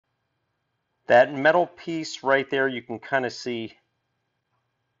That metal piece right there, you can kind of see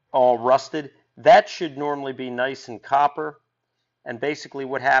all rusted. That should normally be nice and copper. And basically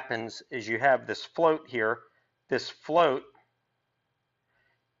what happens is you have this float here. This float,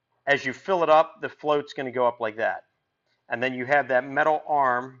 as you fill it up, the float's going to go up like that. And then you have that metal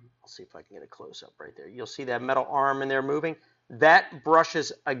arm. I'll see if I can get a close up right there. You'll see that metal arm in there moving. That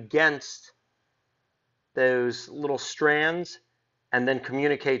brushes against those little strands and then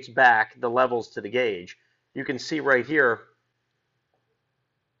communicates back the levels to the gauge. You can see right here,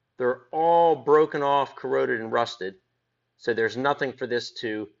 they're all broken off, corroded, and rusted. So there's nothing for this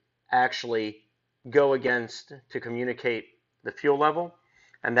to actually go against to communicate the fuel level.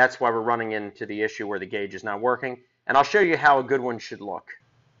 And that's why we're running into the issue where the gauge is not working. And I'll show you how a good one should look.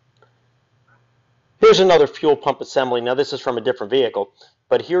 Here's another fuel pump assembly. Now this is from a different vehicle,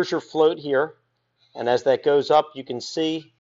 but here's your float here. And as that goes up, you can see